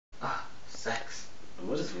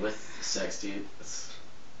sex, dude.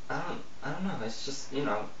 I don't know. It's just, you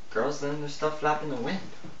know, girls letting their stuff flap in the wind.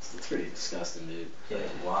 It's pretty disgusting, dude. Yeah.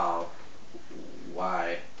 Like, wow.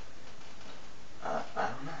 Why? I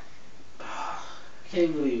don't know. I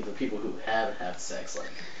can't believe the people who haven't had sex,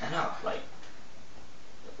 like. I know,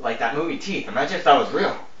 like that movie Teeth. Imagine if that was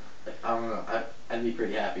real. Like, I don't know. I'd be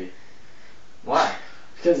pretty happy. Why?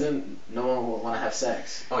 Because then no one would want to have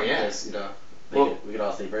sex. Oh yeah. Because, you know, we could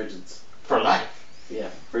all stay virgins. For life. Yeah,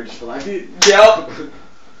 virgins for life, dude. Yep.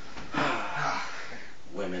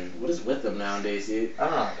 Women. What is with them nowadays, dude? I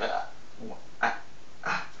don't know.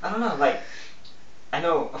 I don't know. Like, I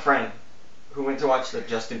know a friend who went to watch the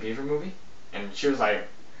Justin Bieber movie, and she was like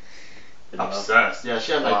obsessed. Yeah,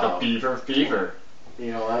 she had like the Bieber fever.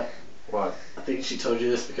 You know what? What? I think she told you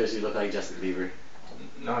this because you look like Justin Bieber.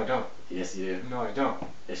 No, I don't. Yes, you do. No, I don't.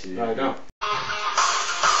 Yes, you do. No, I don't.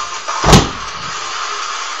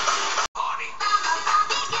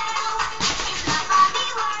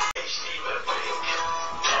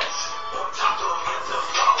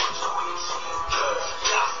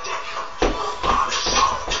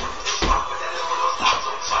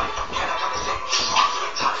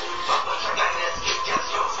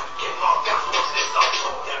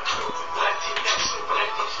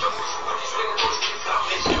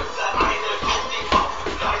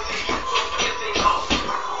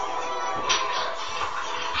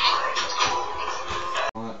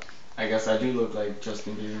 I guess I do look like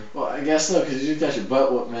Justin Bieber. Well, I guess so, because you just got your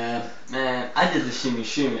butt whooped, man. Man, I did the shimmy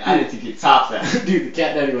shimmy. I need to get top that. Dude, the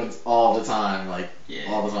cat daddy ones all the time, like,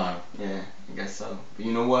 Yeah. all the time. Yeah, I guess so. But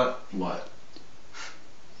you know what? What?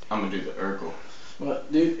 I'm gonna do the Urkel. Well,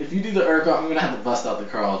 dude, if you do the Urkel, I'm gonna have to bust out the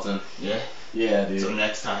Carlton. Yeah? Yeah, dude. So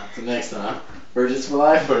next time. So next time. Virgins for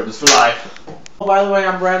life. Virgins for life. Oh, by the way,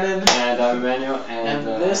 I'm Brendan. And I'm Emmanuel. And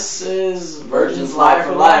this is Virgins Live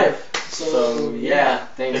for Life. So yeah,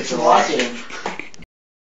 thanks for watching.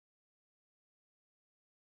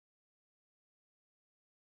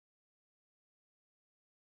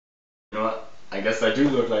 You know what? I guess I do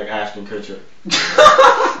look like Ashton Kutcher.